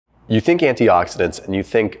You think antioxidants and you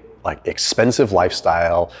think like expensive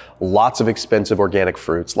lifestyle, lots of expensive organic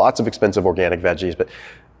fruits, lots of expensive organic veggies, but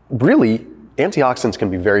really antioxidants can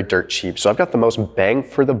be very dirt cheap. So I've got the most bang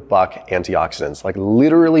for the buck antioxidants, like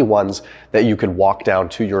literally ones that you could walk down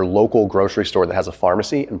to your local grocery store that has a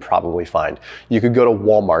pharmacy and probably find. You could go to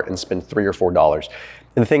Walmart and spend $3 or $4.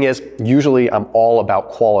 And the thing is, usually I'm all about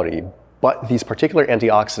quality, but these particular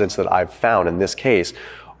antioxidants that I've found in this case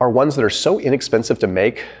are ones that are so inexpensive to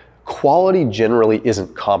make, quality generally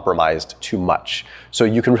isn't compromised too much. So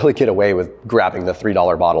you can really get away with grabbing the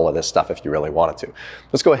 $3 bottle of this stuff if you really wanted to.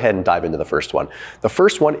 Let's go ahead and dive into the first one. The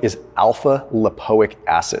first one is alpha lipoic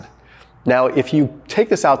acid. Now, if you take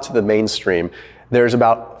this out to the mainstream, there's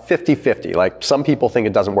about 50-50. Like some people think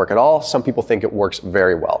it doesn't work at all. Some people think it works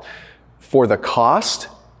very well. For the cost,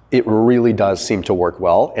 it really does seem to work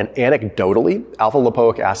well. And anecdotally, alpha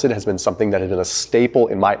lipoic acid has been something that has been a staple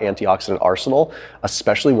in my antioxidant arsenal,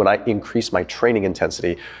 especially when I increase my training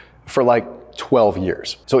intensity for like 12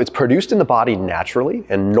 years. So it's produced in the body naturally,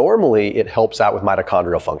 and normally it helps out with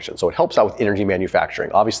mitochondrial function. So it helps out with energy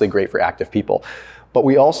manufacturing, obviously great for active people. But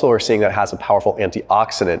we also are seeing that it has a powerful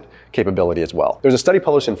antioxidant capability as well. There's a study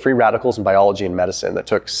published in Free Radicals in Biology and Medicine that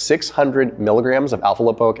took 600 milligrams of alpha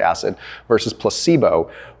lipoic acid versus placebo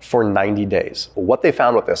for 90 days. What they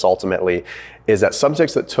found with this ultimately is that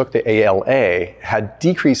subjects that took the ALA had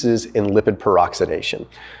decreases in lipid peroxidation.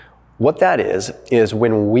 What that is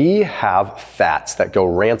when we have fats that go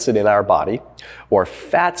rancid in our body or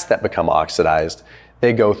fats that become oxidized,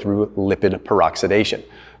 they go through lipid peroxidation.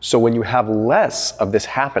 So when you have less of this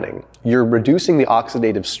happening, you're reducing the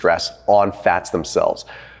oxidative stress on fats themselves.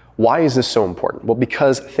 Why is this so important? Well,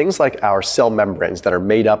 because things like our cell membranes that are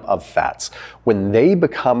made up of fats, when they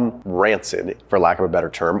become rancid, for lack of a better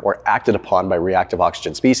term, or acted upon by reactive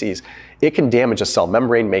oxygen species, it can damage a cell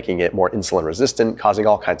membrane, making it more insulin resistant, causing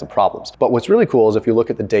all kinds of problems. But what's really cool is if you look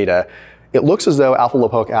at the data, it looks as though alpha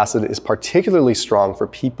lipoic acid is particularly strong for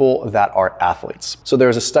people that are athletes. So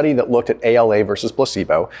there's a study that looked at ALA versus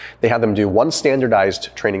placebo. They had them do one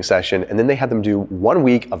standardized training session, and then they had them do 1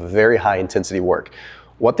 week of very high intensity work.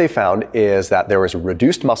 What they found is that there was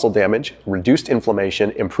reduced muscle damage, reduced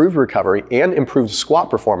inflammation, improved recovery, and improved squat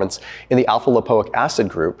performance in the alpha lipoic acid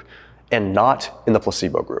group, and not in the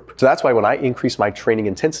placebo group. So that's why when I increase my training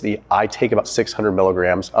intensity, I take about 600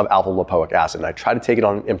 milligrams of alpha lipoic acid, and I try to take it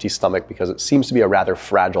on an empty stomach because it seems to be a rather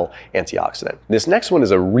fragile antioxidant. This next one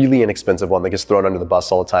is a really inexpensive one that gets thrown under the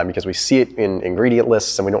bus all the time because we see it in ingredient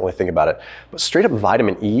lists and we don't really think about it. But straight up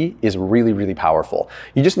vitamin E is really, really powerful.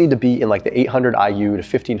 You just need to be in like the 800 IU to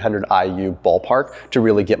 1500 IU ballpark to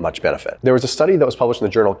really get much benefit. There was a study that was published in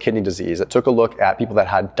the journal Kidney Disease that took a look at people that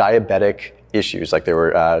had diabetic issues, like they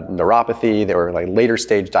were neuropathy, they were like later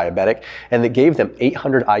stage diabetic, and they gave them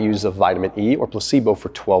 800 IUs of vitamin E or placebo for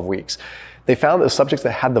 12 weeks. They found that the subjects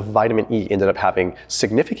that had the vitamin E ended up having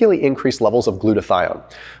significantly increased levels of glutathione.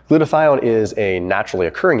 Glutathione is a naturally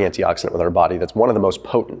occurring antioxidant within our body that's one of the most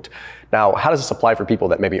potent. Now, how does this apply for people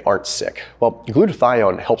that maybe aren't sick? Well,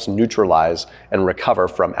 glutathione helps neutralize and recover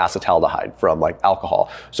from acetaldehyde, from like alcohol.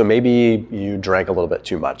 So maybe you drank a little bit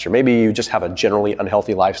too much, or maybe you just have a generally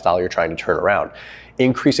unhealthy lifestyle you're trying to turn around.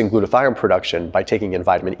 Increasing glutathione production by taking in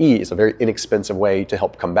vitamin E is a very inexpensive way to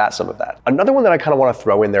help combat some of that. Another one that I kind of want to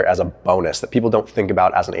throw in there as a bonus that people don't think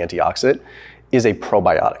about as an antioxidant is a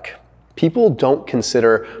probiotic. People don't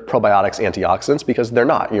consider probiotics antioxidants because they're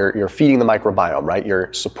not. You're feeding the microbiome, right?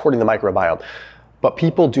 You're supporting the microbiome. But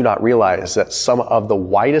people do not realize that some of the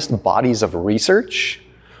widest bodies of research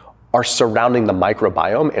are surrounding the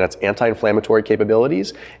microbiome and its anti-inflammatory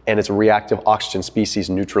capabilities and its reactive oxygen species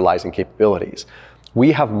neutralizing capabilities.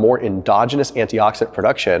 We have more endogenous antioxidant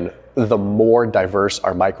production the more diverse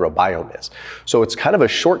our microbiome is. So it's kind of a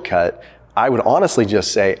shortcut. I would honestly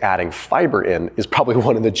just say adding fiber in is probably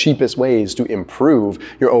one of the cheapest ways to improve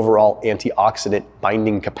your overall antioxidant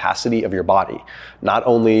binding capacity of your body. Not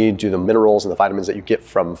only do the minerals and the vitamins that you get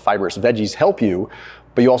from fibrous veggies help you,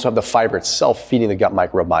 but you also have the fiber itself feeding the gut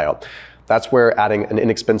microbiome. That's where adding an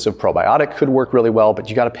inexpensive probiotic could work really well, but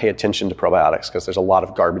you got to pay attention to probiotics because there's a lot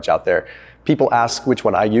of garbage out there. People ask which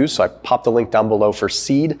one I use, so I popped the link down below for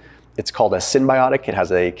Seed. It's called a Synbiotic. It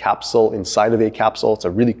has a capsule inside of a capsule. It's a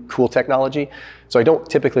really cool technology. So I don't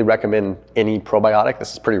typically recommend any probiotic.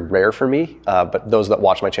 This is pretty rare for me, but those that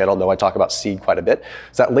watch my channel know I talk about Seed quite a bit.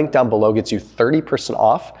 So that link down below gets you 30%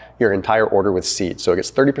 off your entire order with Seed. So it gets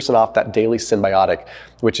 30% off that daily Synbiotic,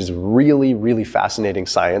 which is really, really fascinating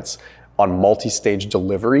science on multi-stage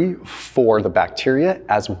delivery for the bacteria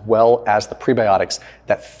as well as the prebiotics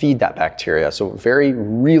that feed that bacteria. So very,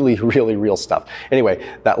 really, really real stuff. Anyway,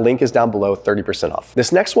 that link is down below, 30% off.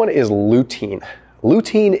 This next one is lutein.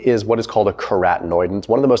 Lutein is what is called a carotenoid, and it's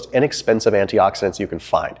one of the most inexpensive antioxidants you can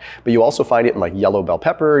find. But you also find it in like yellow bell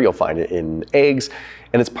pepper, you'll find it in eggs,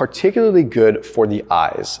 and it's particularly good for the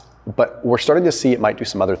eyes. But we're starting to see it might do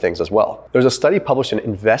some other things as well. There's a study published in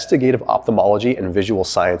Investigative Ophthalmology and Visual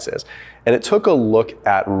Sciences, and it took a look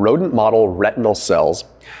at rodent model retinal cells,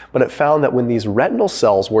 but it found that when these retinal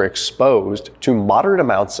cells were exposed to moderate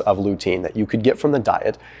amounts of lutein that you could get from the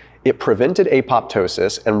diet, it prevented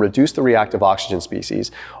apoptosis and reduced the reactive oxygen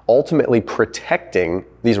species, ultimately protecting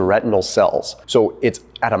these retinal cells. So it's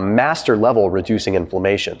at a master level reducing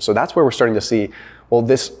inflammation. So that's where we're starting to see, well,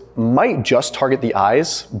 this might just target the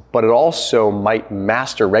eyes, but it also might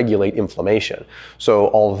master regulate inflammation.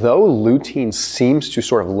 So although lutein seems to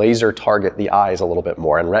sort of laser target the eyes a little bit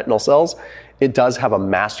more and retinal cells, it does have a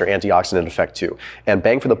master antioxidant effect too. And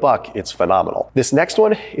bang for the buck, it's phenomenal. This next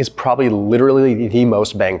one is probably literally the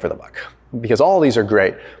most bang for the buck, because all of these are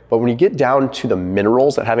great, but when you get down to the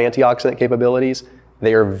minerals that have antioxidant capabilities,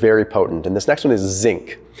 they are very potent. And this next one is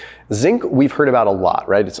zinc. Zinc we've heard about a lot,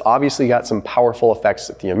 right? It's obviously got some powerful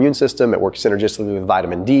effects at the immune system. It works synergistically with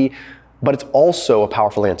vitamin D, but it's also a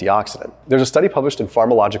powerful antioxidant. There's a study published in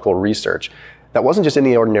Pharmacological Research that wasn't just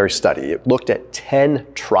any ordinary study. It looked at 10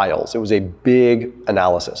 trials. It was a big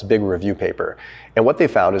analysis, a big review paper. And what they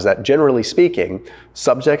found is that generally speaking,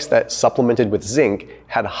 subjects that supplemented with zinc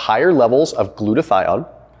had higher levels of glutathione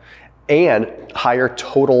and higher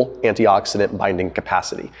total antioxidant binding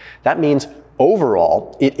capacity. That means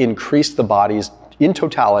overall, it increased the body's, in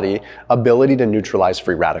totality, ability to neutralize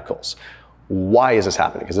free radicals. Why is this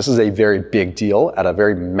happening? Because this is a very big deal at a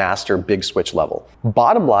very master big switch level.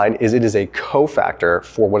 Bottom line is it is a cofactor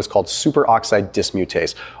for what is called superoxide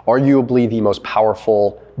dismutase, arguably the most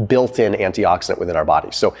powerful built-in antioxidant within our body.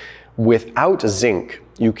 So without zinc,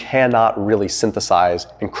 you cannot really synthesize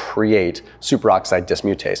and create superoxide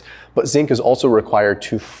dismutase. But zinc is also required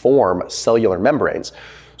to form cellular membranes.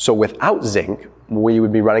 So without zinc, we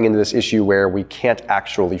would be running into this issue where we can't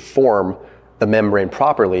actually form the membrane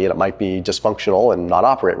properly, and it might be dysfunctional and not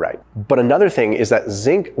operate right. But another thing is that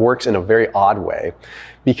zinc works in a very odd way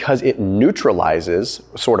because it neutralizes,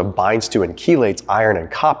 sort of binds to and chelates iron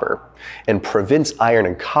and copper and prevents iron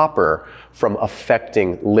and copper from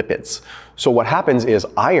affecting lipids. So what happens is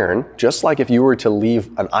iron, just like if you were to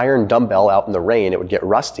leave an iron dumbbell out in the rain, it would get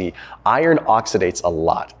rusty. Iron oxidates a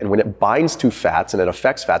lot. And when it binds to fats and it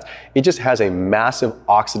affects fats, it just has a massive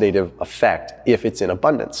oxidative effect if it's in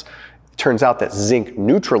abundance. It turns out that zinc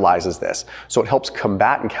neutralizes this, so it helps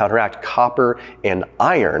combat and counteract copper and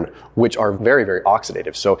iron, which are very, very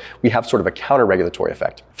oxidative. So we have sort of a counter-regulatory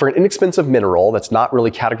effect. For an inexpensive mineral that's not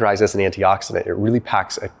really categorized as an antioxidant, it really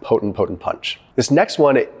packs a potent, potent punch. This next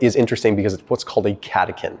one is interesting because it's what's called a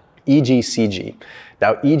catechin, EGCG.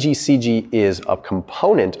 Now, EGCG is a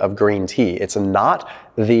component of green tea. It's not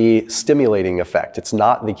the stimulating effect. It's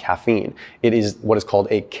not the caffeine. It is what is called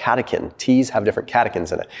a catechin. Teas have different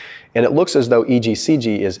catechins in it. And it looks as though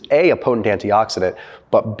EGCG is A, a potent antioxidant,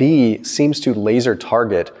 but B, seems to laser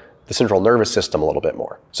target the central nervous system a little bit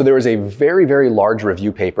more. So there was a very, very large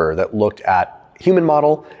review paper that looked at human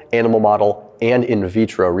model, animal model, and in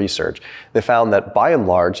vitro research. They found that by and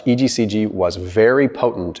large, EGCG was very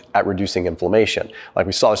potent at reducing inflammation. Like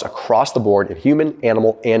we saw this across the board in human,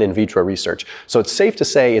 animal, and in vitro research. So it's safe to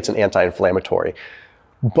say it's an anti-inflammatory.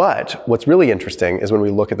 But what's really interesting is when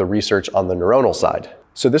we look at the research on the neuronal side.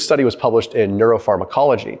 So this study was published in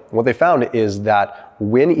Neuropharmacology. What they found is that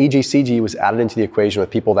when EGCG was added into the equation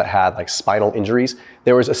with people that had like spinal injuries,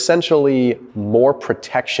 there was essentially more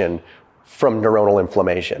protection from neuronal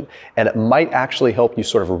inflammation. And it might actually help you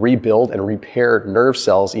sort of rebuild and repair nerve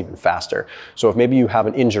cells even faster. So if maybe you have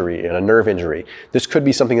an injury and a nerve injury, this could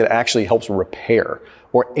be something that actually helps repair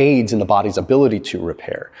or aids in the body's ability to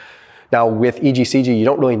repair. Now with EGCG, you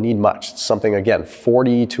don't really need much. It's something, again,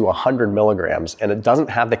 40 to 100 milligrams, and it doesn't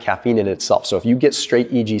have the caffeine in itself. So if you get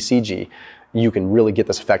straight EGCG, you can really get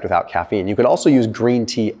this effect without caffeine. You can also use green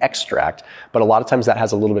tea extract, but a lot of times that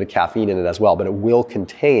has a little bit of caffeine in it as well, but it will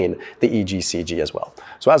contain the EGCG as well.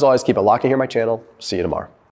 So as always, keep it locked in here on my channel. See you tomorrow.